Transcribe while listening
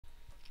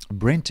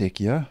BrenTech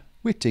here,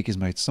 where tech is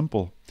made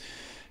simple.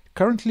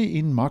 Currently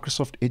in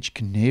Microsoft Edge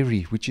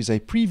Canary, which is a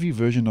preview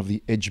version of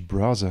the Edge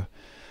browser,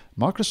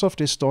 Microsoft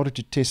has started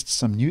to test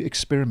some new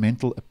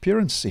experimental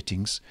appearance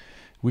settings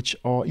which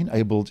are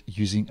enabled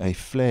using a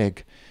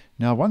flag.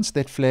 Now once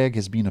that flag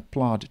has been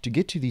applied, to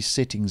get to these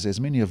settings, as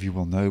many of you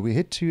will know, we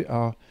head to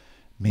our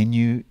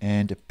menu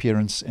and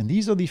appearance, and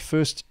these are the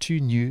first two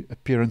new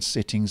appearance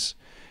settings,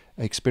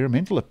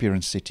 experimental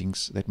appearance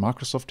settings that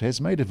Microsoft has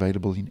made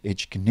available in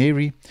Edge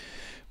Canary,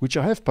 which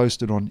I have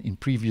posted on in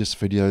previous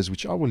videos,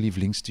 which I will leave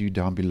links to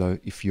down below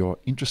if you're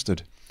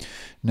interested.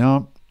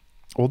 Now,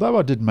 although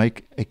I did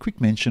make a quick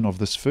mention of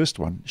this first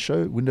one,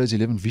 show Windows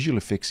 11 visual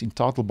effects in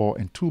title bar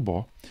and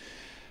toolbar,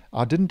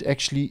 I didn't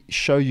actually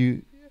show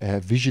you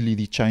visually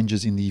the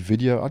changes in the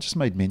video. I just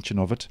made mention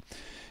of it.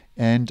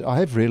 And I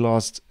have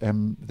realized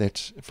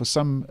that for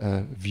some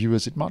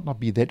viewers, it might not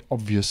be that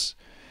obvious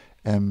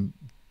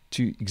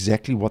to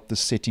exactly what the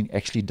setting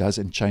actually does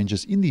and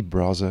changes in the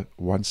browser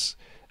once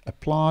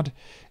applied,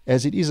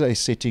 as it is a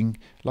setting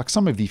like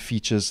some of the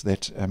features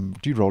that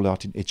do roll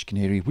out in Edge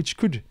Canary, which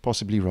could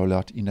possibly roll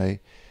out in a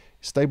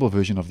stable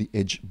version of the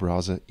Edge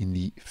browser in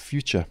the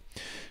future.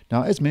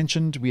 Now, as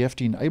mentioned, we have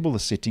to enable the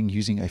setting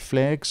using a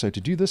flag. So to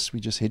do this, we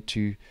just head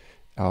to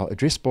our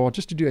address bar.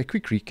 Just to do a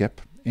quick recap,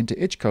 enter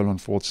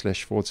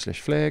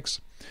edge://flags.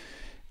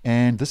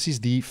 And this is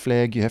the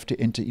flag you have to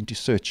enter into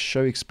search.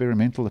 Show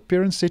experimental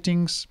appearance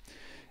settings.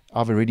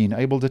 I've already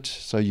enabled it.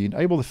 So you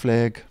enable the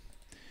flag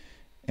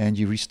and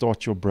you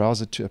restart your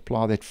browser to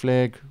apply that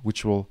flag,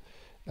 which will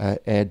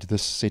add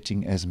this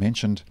setting as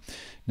mentioned.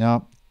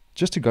 Now,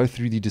 just to go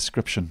through the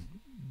description,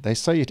 they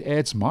say it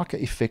adds marker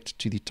effect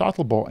to the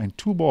title bar and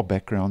toolbar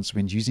backgrounds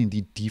when using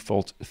the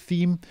default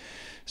theme.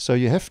 So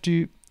you have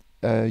to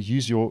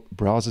use your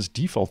browser's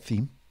default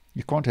theme.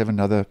 You can't have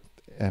another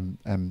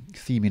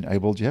theme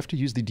enabled. You have to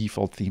use the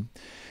default theme.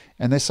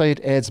 And they say it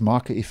adds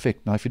marker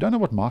effect. Now, if you don't know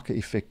what marker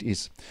effect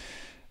is,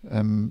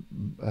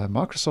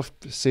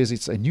 Microsoft says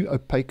it's a new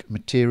opaque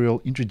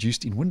material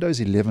introduced in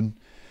Windows 11,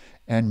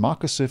 and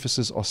marker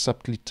surfaces are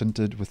subtly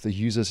tinted with the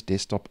user's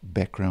desktop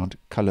background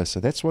color. So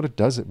that's what it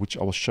does, which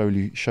I will show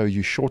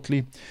you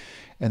shortly.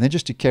 And then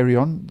just to carry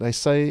on, they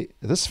say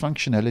this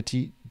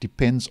functionality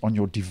depends on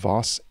your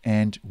device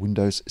and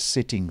Windows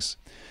settings.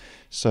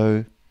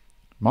 So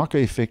marker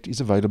effect is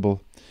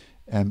available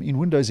in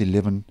Windows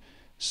 11.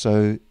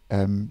 So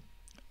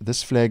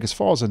this flag, as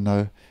far as I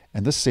know,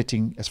 and this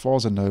setting, as far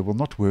as I know, will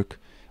not work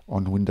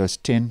on Windows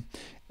 10.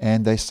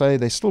 And they say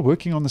they're still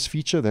working on this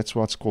feature. That's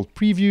why it's called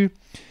preview.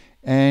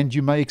 And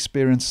you may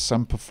experience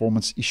some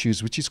performance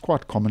issues, which is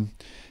quite common.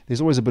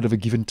 There's always a bit of a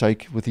give and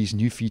take with these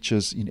new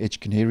features in Edge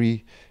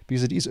Canary,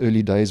 because it is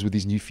early days with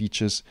these new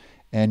features.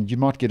 And you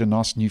might get a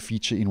nice new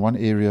feature in one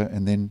area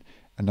and then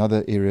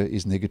another area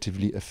is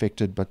negatively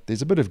affected. But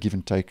there's a bit of give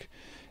and take,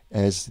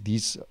 as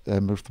these,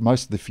 with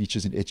most of the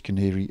features in Edge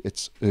Canary,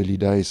 it's early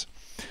days.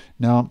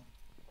 Now,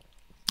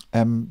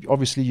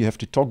 obviously you have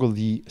to toggle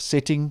the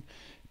setting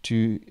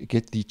to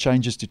get the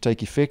changes to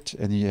take effect,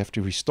 and then you have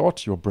to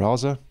restart your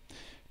browser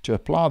to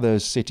apply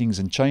those settings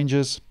and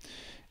changes.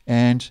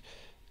 And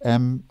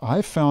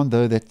I found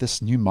though that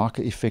this new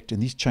marker effect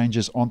and these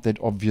changes aren't that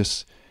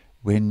obvious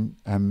when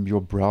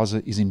your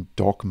browser is in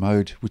dark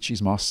mode, which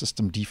is my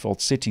system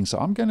default setting. So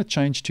I'm going to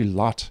change to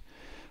light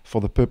for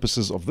the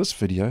purposes of this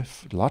video,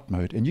 light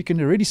mode. And you can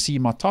already see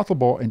my title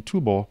bar and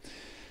toolbar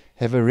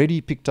have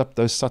already picked up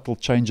those subtle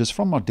changes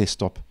from my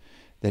desktop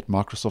that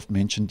Microsoft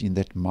mentioned in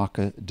that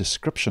marker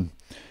description.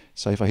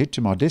 So if I head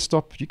to my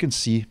desktop, you can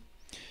see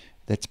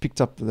that's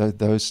picked up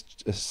those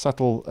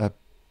subtle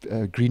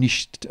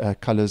greenish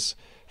colors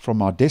from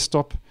my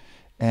desktop.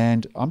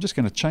 And I'm just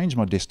going to change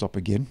my desktop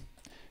again.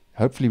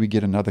 Hopefully we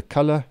get another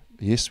color.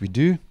 Yes, we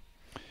do.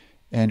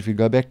 And if we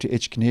go back to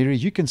Edge Canary,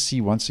 you can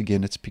see once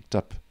again it's picked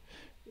up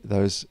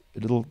those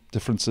little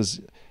differences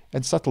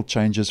and subtle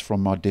changes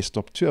from my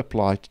desktop to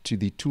apply it to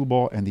the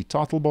toolbar and the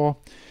title bar.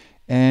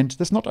 And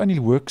this not only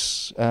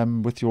works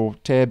with your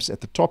tabs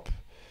at the top,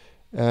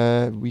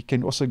 we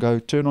can also go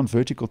turn on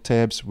vertical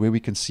tabs where we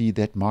can see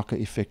that marker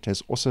effect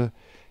has also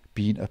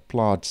been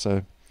applied.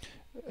 So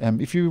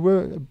if you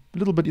were a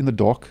little bit in the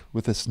dark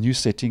with this new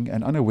setting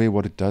and unaware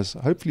what it does,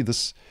 hopefully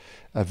this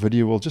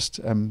video will just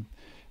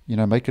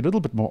make it a little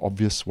bit more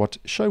obvious what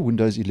Show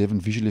Windows 11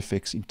 visual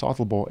effects in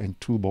title bar and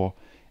toolbar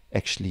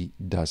actually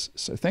does.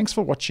 So thanks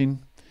for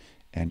watching,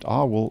 and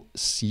I will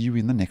see you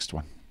in the next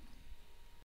one.